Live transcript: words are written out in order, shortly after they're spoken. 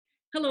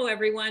Hello,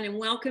 everyone, and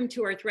welcome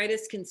to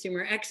Arthritis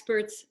Consumer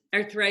Experts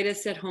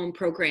Arthritis at Home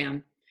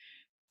program.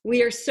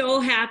 We are so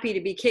happy to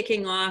be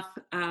kicking off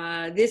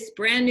this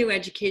brand new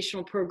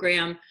educational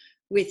program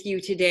with you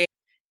today.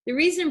 The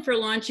reason for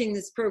launching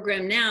this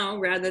program now,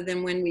 rather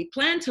than when we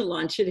planned to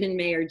launch it in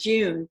May or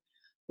June,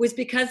 was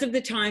because of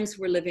the times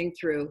we're living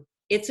through.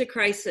 It's a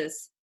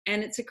crisis,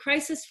 and it's a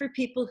crisis for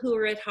people who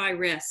are at high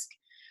risk.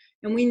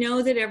 And we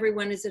know that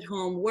everyone is at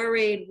home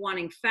worried,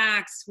 wanting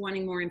facts,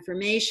 wanting more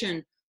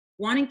information,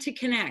 wanting to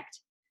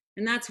connect.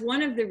 And that's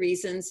one of the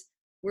reasons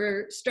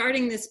we're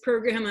starting this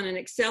program on an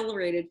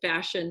accelerated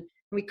fashion.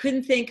 We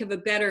couldn't think of a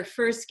better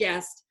first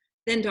guest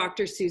than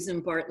Dr.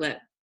 Susan Bartlett.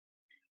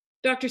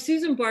 Dr.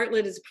 Susan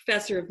Bartlett is a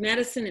professor of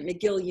medicine at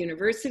McGill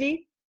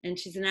University, and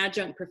she's an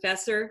adjunct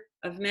professor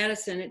of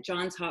medicine at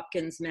Johns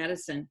Hopkins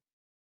Medicine.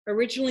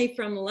 Originally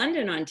from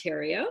London,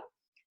 Ontario,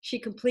 she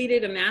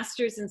completed a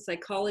master's in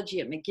psychology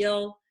at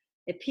McGill,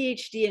 a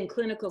PhD in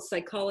clinical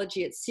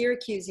psychology at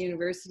Syracuse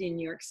University in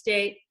New York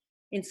State,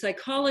 in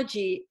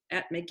psychology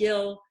at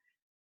McGill,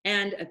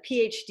 and a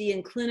PhD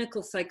in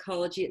clinical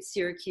psychology at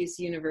Syracuse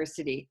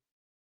University.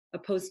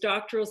 Completed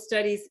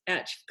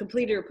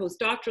her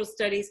postdoctoral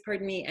studies,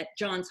 at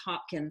Johns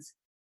Hopkins.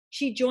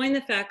 She joined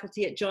the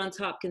faculty at Johns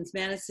Hopkins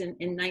Medicine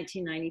in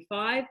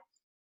 1995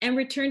 and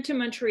returned to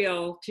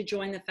Montreal to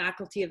join the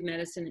Faculty of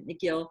Medicine at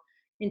McGill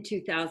in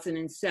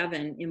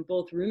 2007 in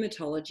both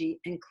rheumatology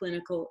and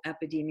clinical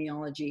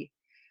epidemiology.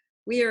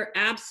 We are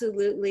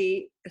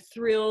absolutely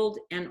thrilled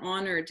and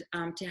honored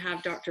to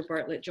have Dr.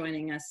 Bartlett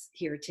joining us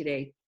here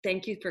today.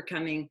 Thank you for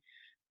coming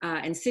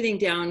and sitting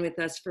down with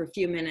us for a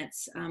few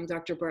minutes,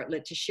 Dr.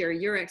 Bartlett, to share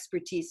your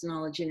expertise,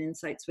 knowledge, and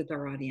insights with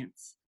our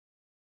audience.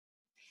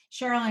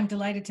 Cheryl, I'm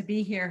delighted to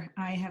be here.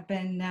 I have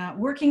been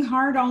working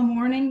hard all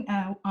morning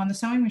on the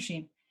sewing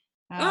machine.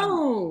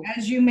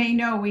 As you may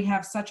know, we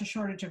have such a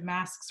shortage of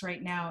masks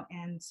right now,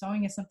 and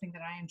sewing is something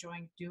that I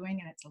enjoy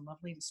doing, and it's a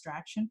lovely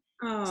distraction.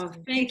 So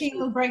taking a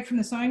little break from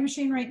the sewing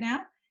machine right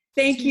now.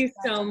 Thank you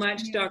so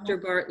much, Dr.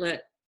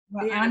 Bartlett.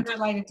 Well, yeah, I'm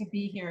delighted to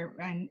be here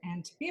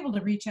and to be able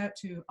to reach out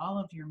to all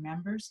of your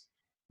members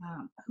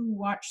who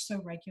watch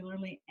so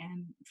regularly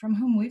and from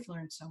whom we've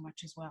learned so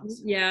much as well.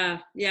 So.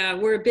 Yeah,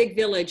 we're a big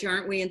village,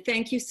 aren't we? And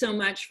thank you so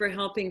much for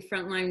helping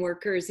frontline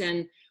workers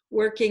and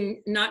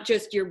working not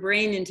just your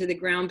brain into the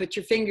ground, but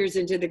your fingers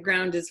into the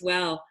ground as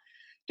well.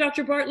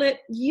 Dr. Bartlett,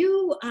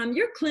 your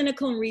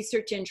clinical and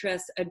research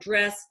interests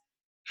address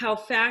how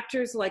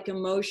factors like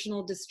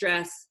emotional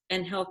distress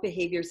and health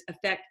behaviors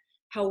affect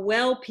how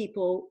well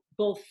people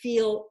both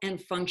feel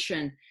and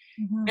function.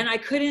 Mm-hmm. And I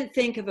couldn't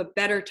think of a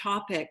better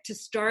topic to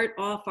start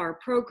off our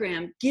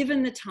program,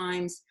 given the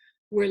times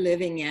we're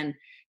living in.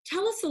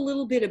 Tell us a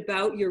little bit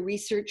about your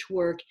research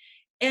work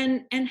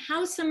and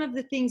how some of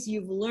the things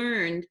you've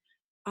learned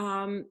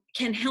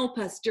can help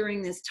us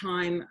during this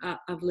time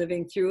of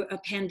living through a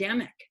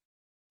pandemic.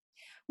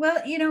 Well,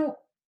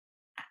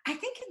 I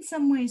think in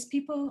some ways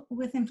people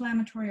with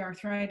inflammatory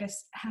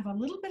arthritis have a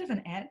little bit of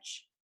an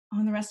edge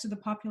on the rest of the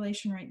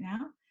population right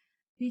now,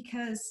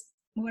 because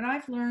what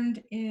I've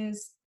learned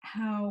is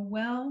how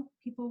well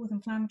people with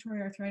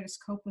inflammatory arthritis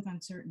cope with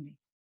uncertainty.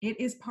 It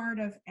is part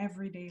of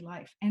everyday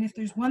life. And if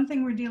there's one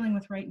thing we're dealing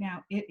with right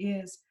now, it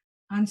is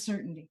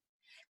uncertainty.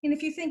 And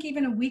if you think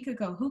even a week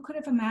ago, who could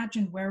have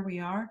imagined where we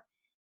are?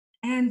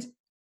 And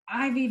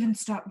I've even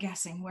stopped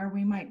guessing where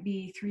we might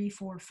be 3,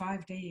 4,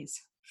 5 days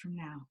from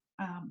now.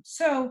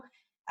 So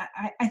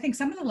I think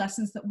some of the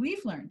lessons that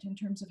we've learned in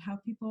terms of how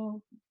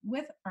people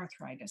with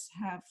arthritis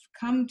have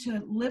come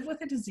to live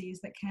with a disease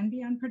that can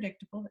be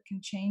unpredictable, that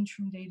can change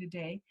from day to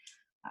day,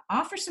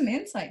 offer some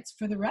insights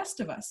for the rest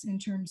of us in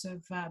terms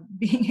of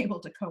being able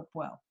to cope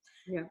well.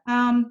 Yeah.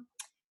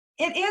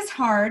 It is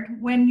hard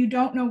when you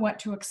don't know what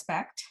to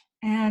expect.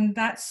 And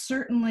that's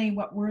certainly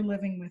what we're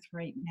living with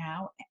right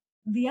now.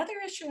 The other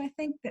issue I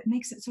think that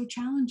makes it so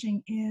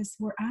challenging is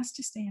we're asked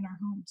to stay in our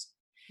homes.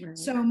 Right.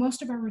 So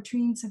most of our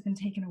routines have been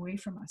taken away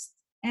from us.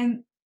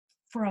 And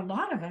for a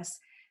lot of us,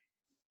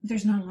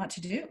 there's not a lot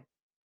to do.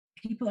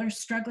 People are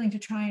struggling to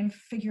try and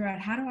figure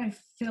out, how do I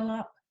fill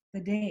up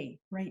the day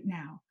right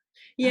now?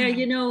 Yeah,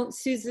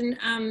 Susan,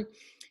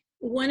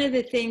 one of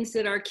the things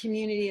that our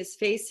community is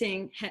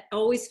facing,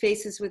 always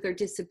faces with our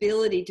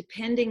disability,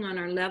 depending on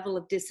our level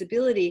of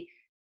disability,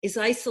 is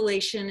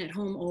isolation at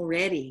home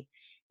already.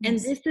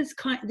 Yes. And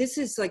this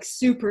is like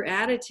super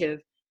additive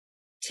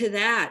to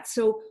that.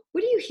 So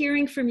what are you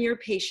hearing from your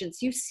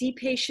patients? You see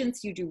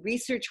patients, you do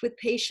research with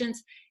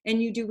patients,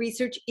 and you do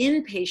research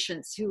in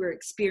patients who are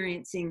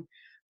experiencing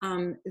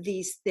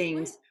these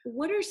things.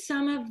 What are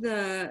some of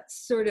the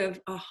sort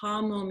of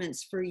aha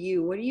moments for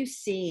you? What are you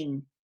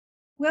seeing?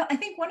 Well, I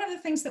think one of the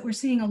things that we're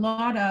seeing a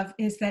lot of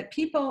is that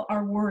people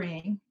are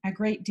worrying a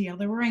great deal.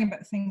 They're worrying about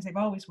the things they've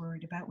always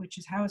worried about, which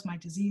is, how is my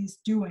disease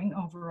doing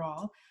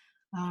overall?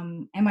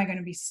 Am I going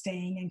to be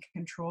staying in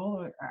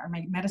control, or are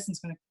my medicines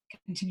going to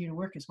continue to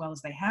work as well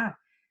as they have?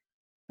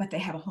 But they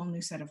have a whole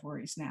new set of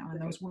worries now.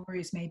 And those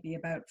worries may be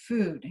about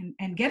food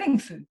and getting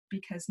food,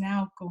 because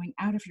now going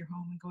out of your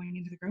home and going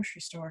into the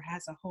grocery store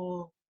has a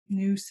whole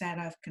new set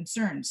of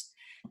concerns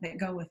that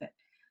go with it.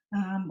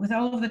 With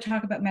all of the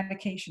talk about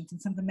medications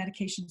and some of the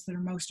medications that are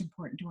most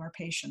important to our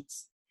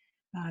patients,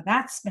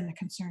 that's been a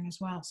concern as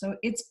well. So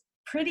it's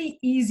pretty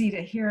easy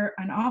to hear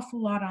an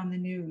awful lot on the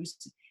news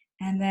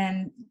and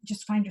then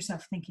just find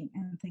yourself thinking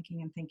and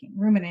thinking and thinking.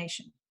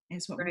 Rumination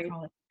is what we Right.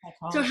 call it in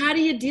So psychology. how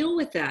do you deal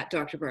with that,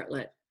 Dr.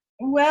 Bartlett?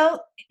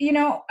 Well,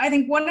 I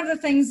think one of the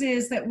things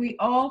is that we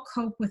all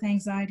cope with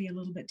anxiety a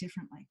little bit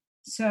differently.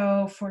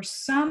 So for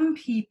some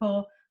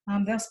people,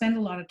 they'll spend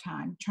a lot of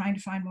time trying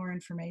to find more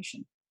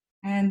information.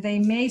 And they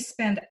may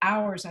spend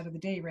hours out of the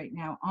day right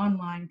now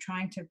online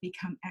trying to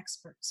become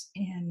experts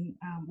in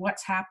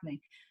what's happening.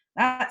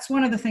 That's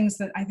one of the things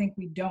that I think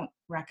we don't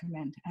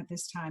recommend at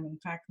this time. In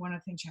fact, one of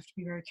the things you have to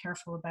be very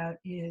careful about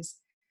is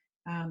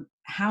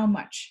how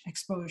much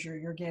exposure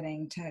you're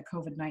getting to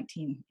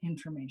COVID-19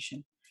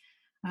 information.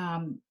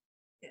 Um,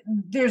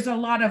 there's a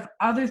lot of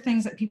other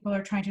things that people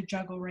are trying to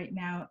juggle right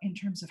now in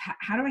terms of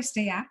how do I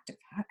stay active?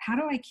 How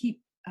do I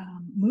keep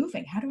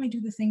moving? How do I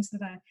do the things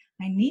that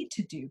I need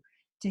to do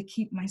to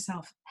keep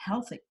myself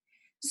healthy?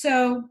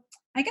 So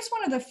I guess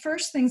one of the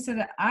first things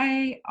that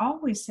I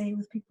always say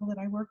with people that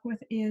I work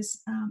with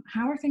is,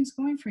 how are things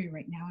going for you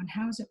right now? And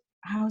how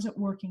is it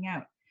working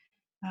out?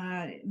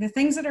 The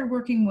things that are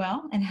working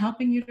well and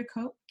helping you to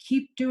cope,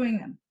 keep doing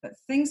them. But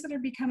things that are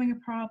becoming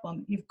a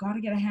problem, you've got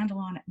to get a handle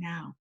on it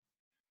now.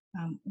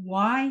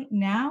 Why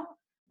now?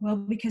 Well,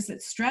 because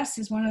stress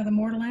is one of the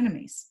mortal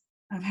enemies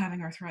of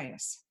having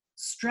arthritis.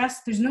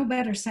 Stress, there's no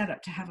better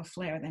setup to have a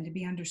flare than to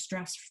be under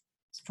stress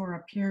for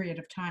a period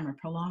of time, or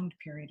prolonged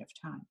period of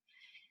time.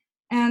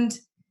 And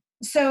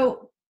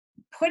so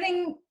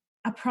putting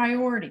a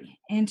priority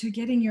into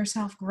getting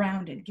yourself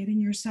grounded, getting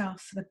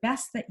yourself the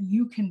best that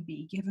you can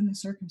be given the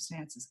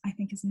circumstances, I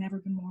think has never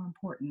been more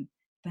important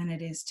than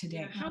it is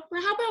today. Yeah. How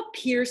about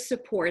peer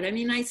support? I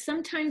mean,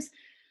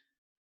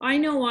 I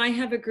know I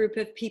have a group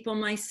of people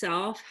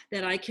myself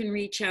that I can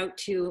reach out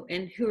to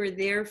and who are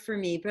there for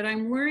me, but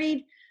I'm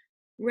worried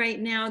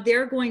right now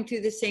they're going through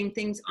the same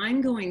things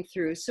I'm going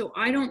through. So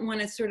I don't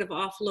want to sort of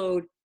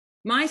offload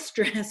my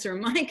stress or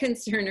my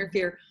concern or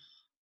fear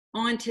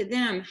onto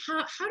them.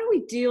 How do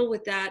we deal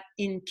with that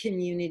in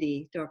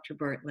community, Dr.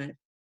 Bartlett?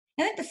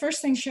 I think the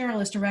first thing,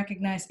 Cheryl, is to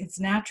recognize it's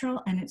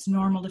natural and it's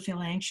normal to feel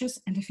anxious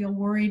and to feel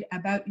worried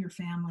about your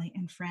family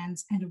and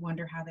friends and to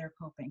wonder how they're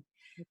coping.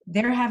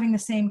 They're having the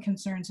same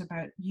concerns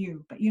about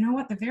you. But you know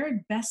what? The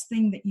very best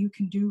thing that you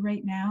can do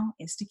right now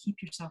is to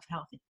keep yourself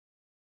healthy.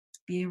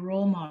 Be a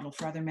role model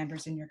for other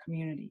members in your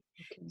community.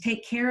 Okay.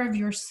 Take care of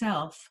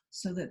yourself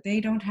so that they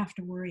don't have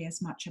to worry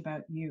as much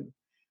about you.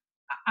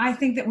 I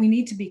think that we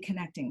need to be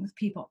connecting with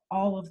people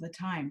all of the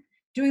time,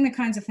 doing the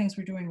kinds of things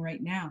we're doing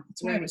right now.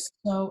 That's why I was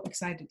so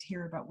excited to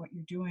hear about what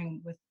you're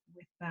doing with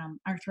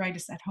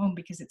Arthritis at Home,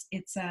 because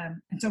it's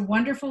a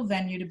wonderful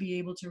venue to be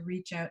able to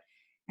reach out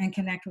and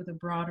connect with a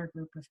broader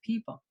group of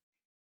people.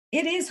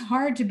 It is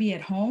hard to be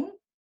at home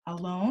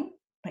alone,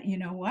 but you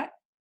know what?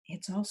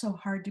 It's also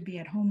hard to be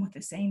at home with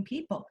the same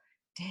people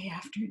day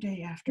after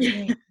day after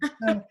day.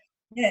 So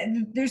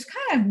there's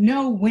kind of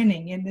no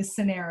winning in this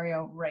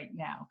scenario right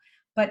now.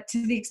 But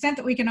to the extent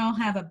that we can all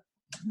have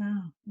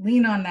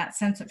lean on that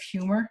sense of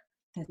humor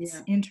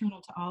that's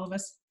internal to all of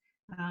us,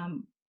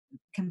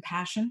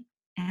 compassion,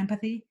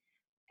 empathy,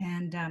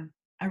 and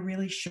a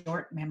really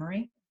short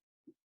memory.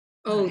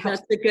 Oh,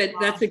 that's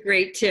a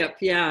great tip.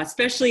 Yeah,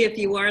 especially if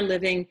you are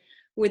living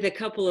with a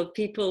couple of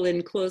people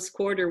in close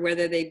quarter,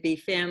 whether they be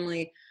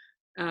family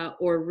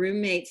or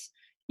roommates.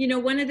 You know,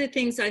 one of the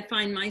things I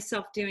find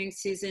myself doing,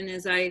 Susan,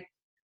 is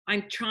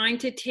I'm trying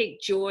to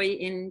take joy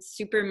in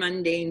super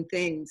mundane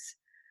things.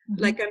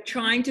 Mm-hmm. Like I'm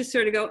trying to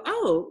sort of go,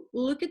 oh,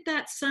 look at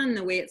that sun,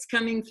 the way it's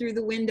coming through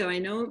the window. I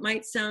know it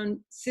might sound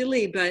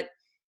silly, but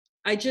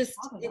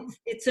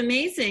it's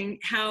amazing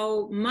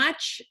how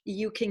much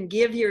you can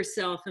give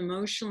yourself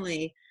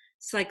emotionally,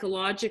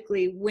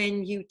 psychologically,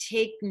 when you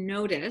take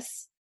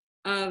notice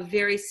of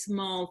very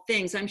small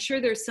things. I'm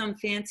sure there's some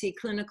fancy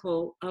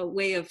clinical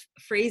way of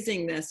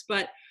phrasing this,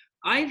 but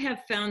I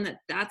have found that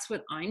that's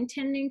what I'm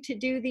tending to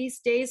do these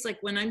days. Like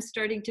when I'm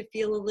starting to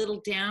feel a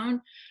little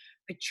down,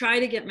 I try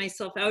to get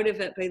myself out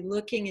of it by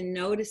looking and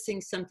noticing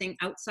something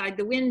outside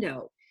the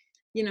window.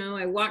 You know,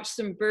 I watch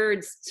some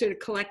birds sort of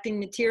collecting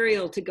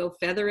material to go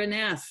feather a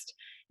nest.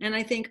 And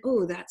I think,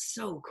 oh, that's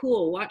so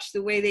cool. Watch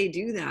the way they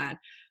do that.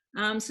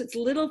 So it's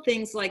little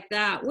things like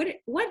that.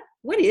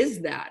 What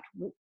is that?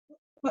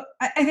 Well,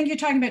 I think you're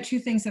talking about two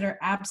things that are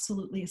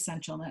absolutely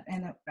essential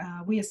and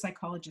that we as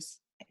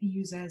psychologists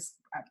use as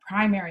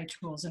primary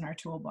tools in our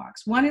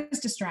toolbox. One is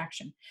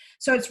distraction.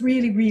 So it's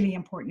really, really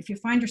important. If you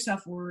find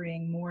yourself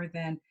worrying more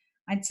than,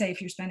 I'd say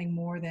if you're spending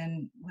more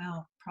than,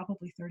 well,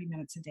 probably 30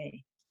 minutes a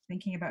day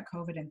thinking about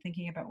COVID and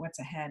thinking about what's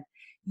ahead,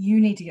 you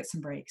need to get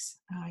some breaks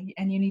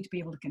and you need to be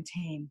able to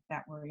contain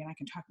that worry. And I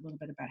can talk a little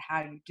bit about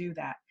how you do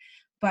that.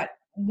 But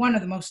one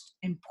of the most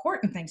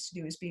important things to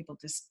do is be able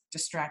to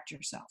distract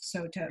yourself.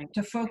 So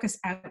to focus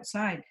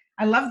outside.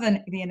 I love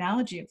the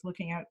analogy of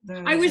looking out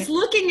I was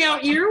looking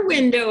out your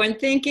window and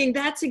thinking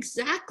that's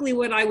exactly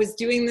what I was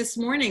doing this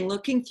morning,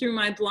 looking through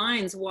my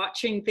blinds,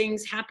 watching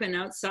things happen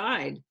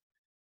outside.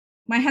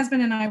 My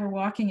husband and I were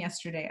walking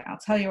yesterday. I'll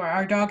tell you,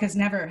 our dog has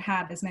never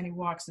had as many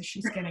walks as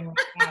she's getting right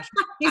now.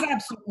 He's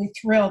absolutely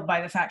thrilled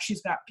by the fact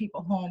she's got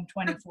people home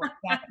 24/7.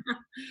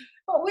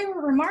 But we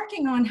were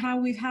remarking on how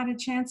we've had a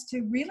chance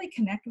to really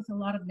connect with a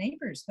lot of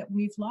neighbors that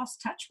we've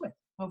lost touch with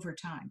over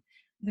time.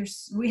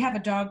 We have a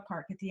dog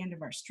park at the end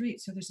of our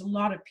street, so there's a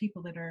lot of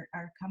people that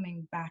are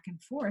coming back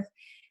and forth.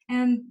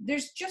 And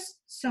there's just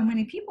so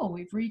many people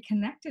we've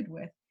reconnected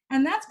with.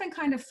 And that's been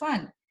kind of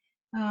fun.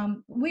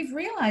 We've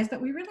realized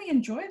that we really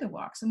enjoy the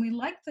walks and we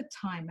like the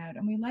time out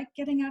and we like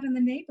getting out in the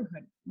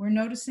neighborhood. We're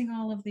noticing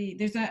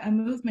there's a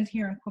movement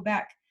here in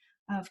Quebec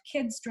of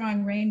kids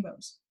drawing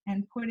rainbows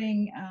and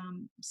putting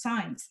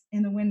signs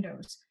in the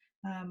windows,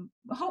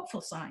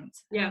 hopeful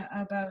signs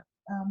about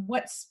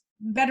what's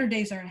better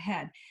days are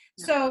ahead.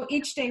 Yeah. So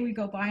each day we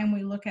go by and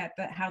we look at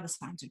how the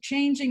signs are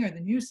changing or the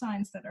new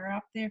signs that are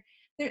up there.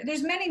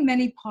 There's many,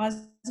 many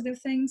positive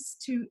things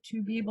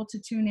to be able to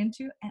tune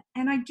into.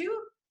 And I do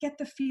get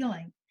the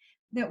feeling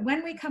that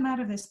when we come out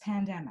of this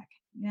pandemic,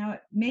 now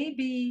it may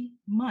be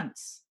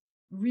months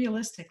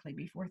realistically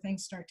before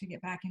things start to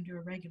get back into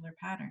a regular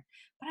pattern,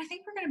 but I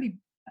think we're going to be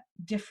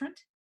different.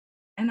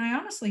 And I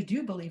honestly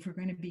do believe we're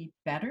going to be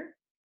better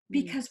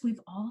because we've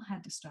all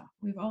had to stop.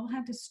 We've all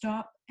had to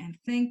stop and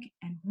think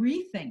and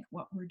rethink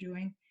what we're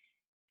doing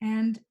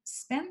and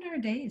spend our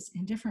days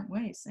in different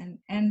ways. And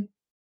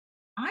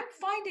I'm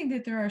finding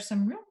that there are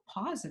some real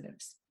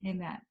positives in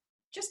that,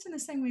 just in the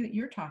same way that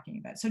you're talking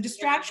about. So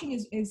distraction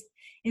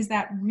is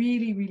that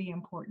really, really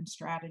important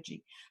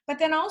strategy. But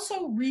then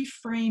also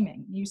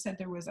reframing. You said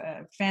there was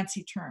a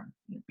fancy term.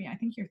 I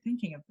think you're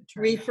thinking of the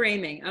term.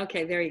 Reframing.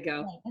 Okay, there you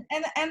go.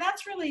 And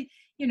that's really,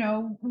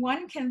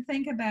 one can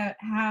think about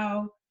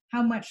how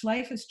much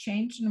life has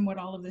changed and what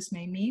all of this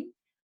may mean,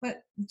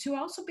 but to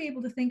also be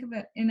able to think of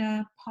it in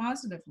a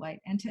positive light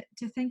and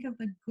to think of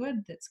the good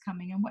that's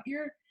coming and what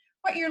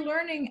you're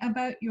learning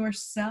about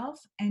yourself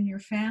and your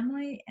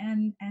family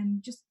and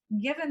just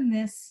given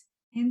this,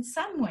 in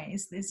some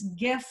ways, this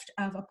gift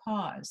of a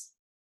pause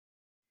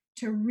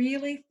to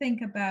really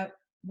think about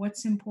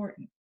what's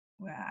important.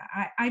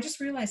 I just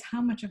realized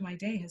how much of my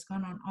day has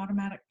gone on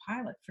automatic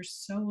pilot for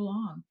so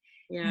long.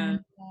 Yeah.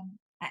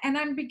 And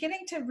I'm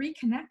beginning to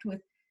reconnect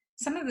with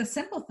some of the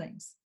simple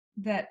things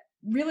that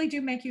really do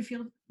make you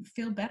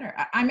feel better.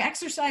 I'm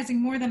exercising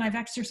more than I've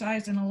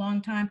exercised in a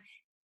long time.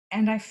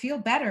 And I feel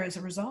better as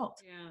a result.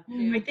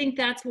 Yeah, I think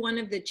that's one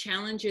of the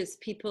challenges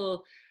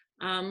people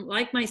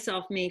like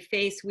myself may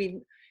face. We've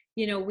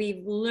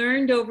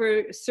learned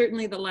over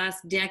certainly the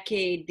last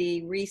decade,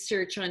 the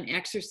research on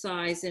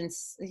exercise and,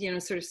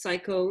 sort of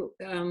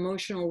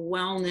psycho-emotional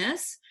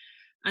wellness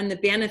and the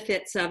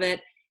benefits of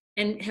it,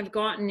 and have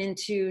gotten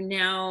into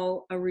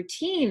now a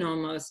routine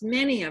almost,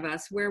 many of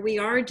us, where we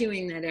are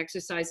doing that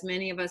exercise.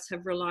 Many of us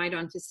have relied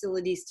on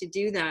facilities to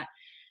do that.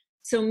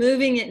 So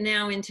moving it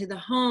now into the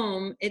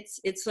home,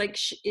 it's like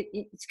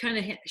it's kind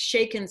of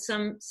shaken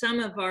some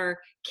of our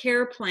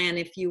care plan,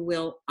 if you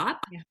will,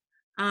 up. Yeah.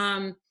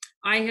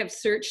 I have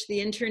searched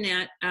the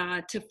internet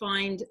to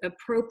find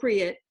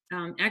appropriate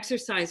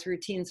exercise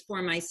routines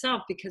for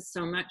myself, because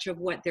so much of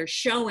what they're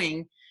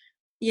showing,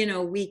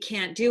 we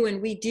can't do. And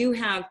we do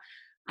have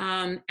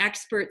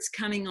experts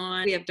coming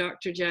on. We have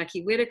Dr.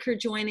 Jackie Whitaker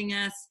joining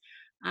us.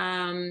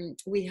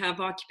 We have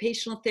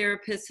occupational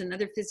therapists and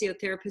other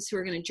physiotherapists who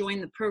are going to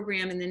join the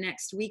program in the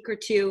next week or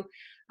two.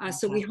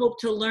 So we hope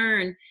to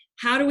learn,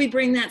 how do we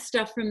bring that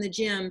stuff from the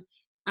gym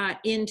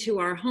into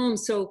our home?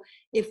 So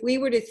if we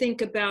were to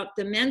think about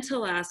the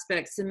mental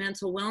aspects, the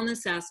mental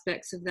wellness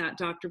aspects of that,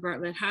 Dr.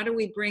 Bartlett, how do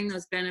we bring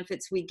those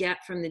benefits we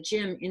get from the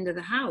gym into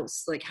the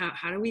house? Like,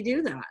 how do we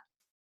do that?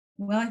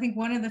 Well, I think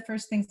one of the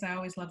first things I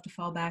always love to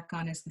fall back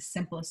on is the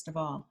simplest of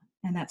all,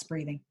 and that's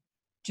breathing.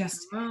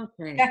 Just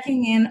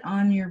checking in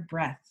on your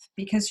breath,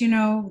 because,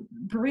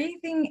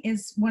 breathing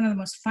is one of the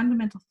most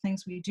fundamental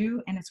things we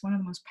do, and it's one of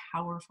the most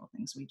powerful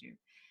things we do.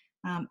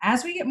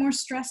 As we get more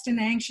stressed and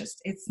anxious,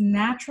 it's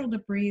natural to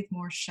breathe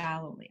more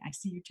shallowly. I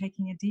see you're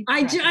taking a deep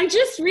breath. I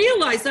just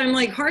realized I'm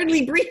like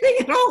hardly breathing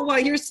at all while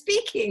you're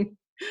speaking.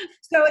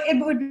 So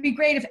it would be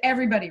great if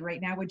everybody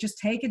right now would just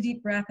take a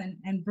deep breath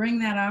and bring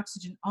that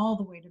oxygen all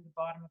the way to the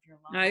bottom of your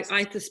lungs.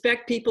 I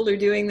suspect people are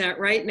doing that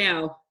right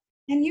now.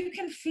 And you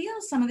can feel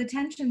some of the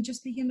tension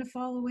just begin to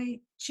fall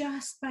away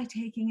just by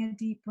taking a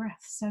deep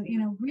breath. So,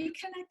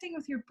 reconnecting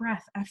with your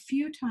breath a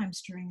few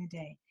times during the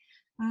day.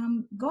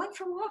 Going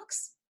for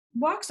walks.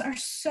 Walks are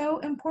so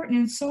important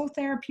and so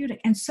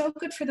therapeutic and so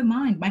good for the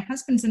mind. My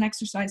husband's an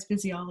exercise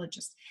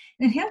physiologist,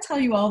 and he'll tell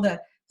you all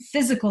the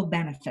physical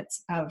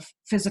benefits of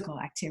physical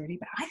activity,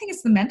 but I think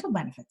it's the mental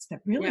benefits that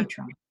really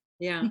trump.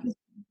 Yeah. Because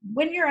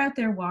when you're out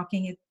there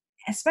walking,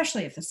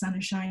 especially if the sun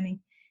is shining,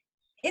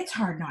 it's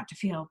hard not to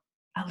feel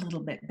a little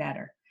bit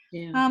better.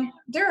 Yeah.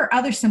 There are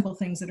other simple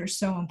things that are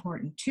so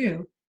important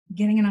too.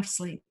 Getting enough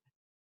sleep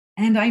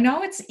And I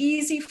know it's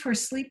easy for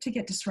sleep to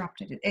get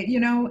disrupted.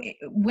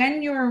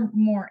 When you're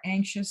more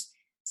anxious,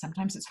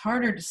 sometimes it's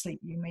harder to sleep.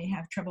 You may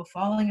have trouble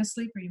falling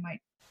asleep, or you might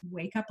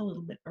wake up a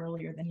little bit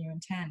earlier than you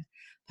intend.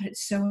 But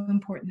it's so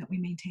important that we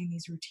maintain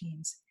these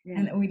routines,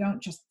 and that we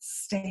don't just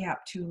stay up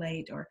too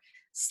late or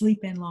sleep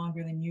in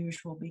longer than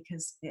usual,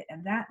 because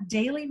that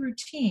daily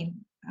routine,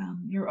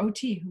 your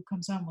OT who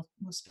comes on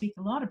will speak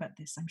a lot about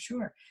this, I'm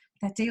sure.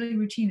 That daily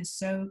routine is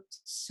so,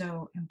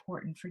 so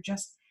important for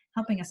just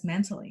helping us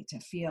mentally to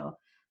feel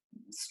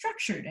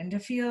structured and to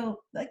feel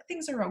like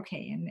things are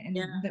okay, and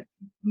Yeah. that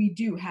we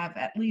do have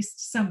at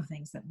least some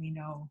things that we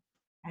know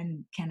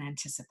and can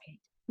anticipate.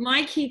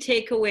 My key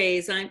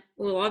takeaways,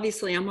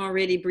 obviously I'm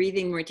already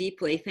breathing more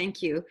deeply.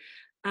 Thank you.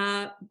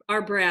 Uh,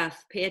 our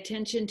breath, pay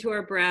attention to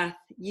our breath,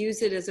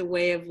 use it as a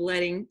way of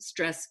letting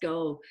stress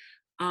go.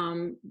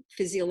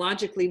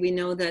 Physiologically, we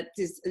know that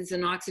this is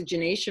an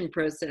oxygenation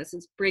process.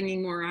 It's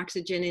bringing more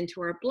oxygen into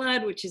our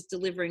blood, which is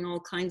delivering all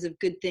kinds of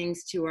good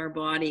things to our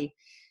body.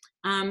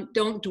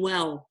 Don't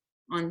dwell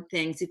on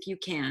things if you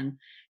can.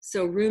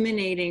 So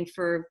ruminating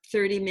for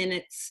 30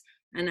 minutes,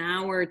 an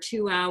hour,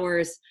 2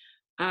 hours,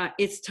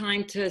 it's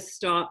time to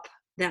stop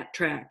that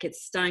track.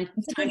 It's time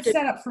It's a time good to,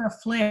 setup for a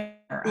flare,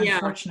 yeah,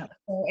 unfortunately.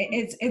 So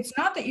it's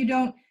not that you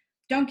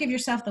don't give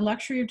yourself the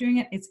luxury of doing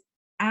it. It's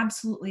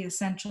absolutely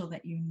essential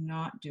that you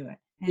not do it.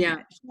 And yeah,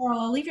 Cheryl,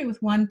 I'll leave you with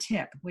one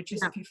tip, which is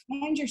yeah. if you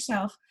find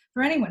yourself,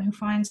 for anyone who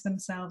finds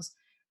themselves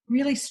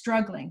really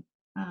struggling,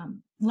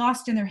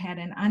 lost in their head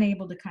and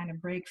unable to kind of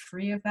break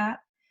free of that,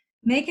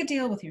 make a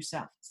deal with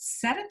yourself.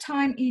 Set a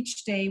time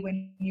each day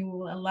when you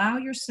will allow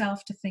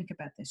yourself to think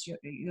about this.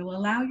 You'll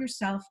allow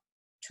yourself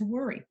to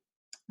worry.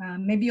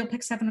 Maybe you'll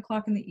pick 7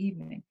 o'clock in the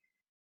evening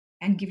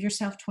and give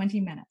yourself 20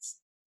 minutes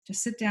to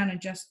sit down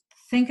and just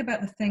think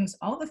about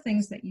all the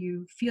things that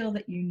you feel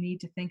that you need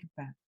to think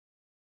about.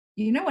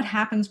 You know what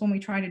happens when we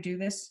try to do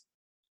this?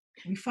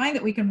 We find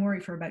that we can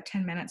worry for about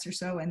 10 minutes or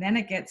so, and then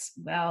it gets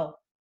a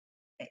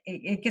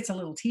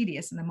little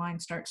tedious and the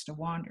mind starts to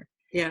wander.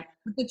 Yeah.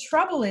 But the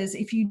trouble is,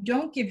 if you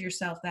don't give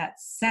yourself that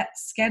set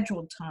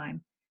scheduled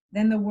time,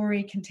 then the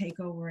worry can take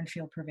over and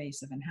feel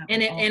pervasive and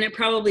happen. And it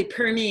probably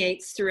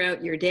permeates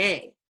throughout your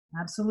day.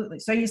 Absolutely.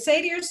 So you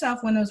say to yourself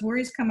when those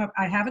worries come up,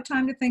 I have a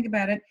time to think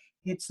about it.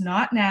 It's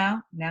not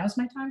now. Now's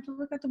my time to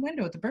look out the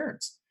window at the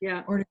birds,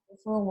 Yeah. or to go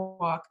for a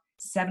walk.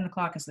 7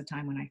 o'clock is the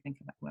time when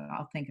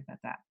I'll think about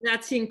that.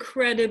 That's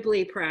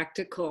incredibly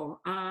practical.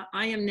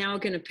 I am now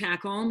going to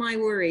pack all my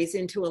worries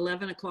into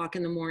 11 o'clock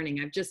in the morning.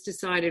 I've just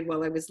decided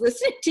while I was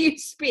listening to you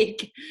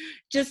speak,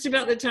 just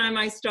about the time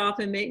I stop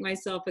and make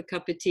myself a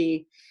cup of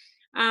tea.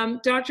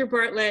 Dr.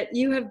 Bartlett,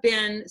 you have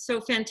been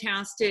so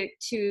fantastic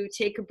to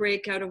take a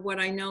break out of what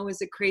I know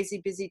is a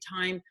crazy busy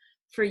time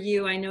for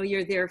you. I know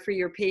you're there for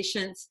your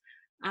patients.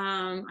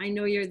 I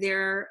know you're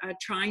there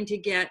trying to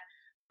get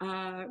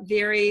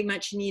very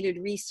much needed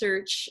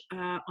research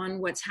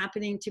on what's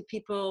happening to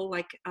people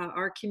like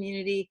our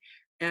community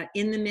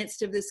in the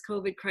midst of this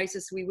COVID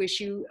crisis. We wish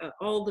you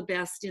all the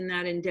best in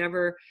that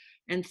endeavor.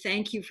 And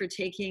thank you for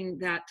taking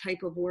that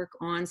type of work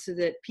on so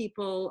that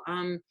people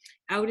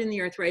out in the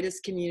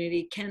arthritis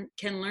community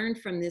can learn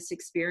from this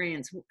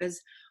experience.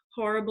 As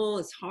horrible,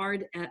 as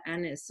hard,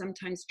 and as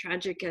sometimes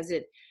tragic as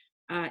it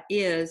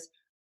is,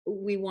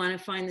 we want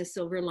to find the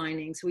silver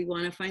linings. We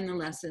want to find the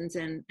lessons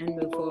and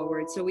move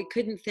forward. So we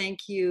couldn't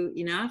thank you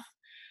enough.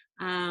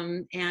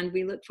 And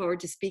we look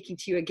forward to speaking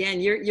to you again.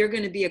 You're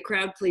going to be a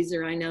crowd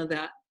pleaser. I know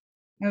that.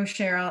 Oh,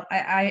 Cheryl,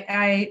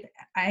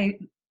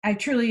 I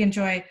truly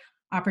enjoy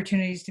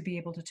opportunities to be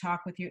able to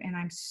talk with you, and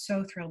I'm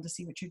so thrilled to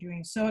see what you're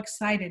doing. So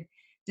excited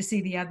to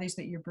see the others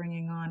that you're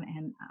bringing on,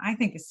 and I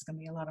think this is going to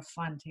be a lot of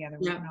fun together.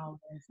 We can all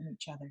learn from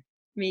each other.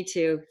 Me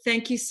too.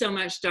 Thank you so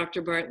much,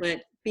 Dr.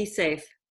 Bartlett. Be safe.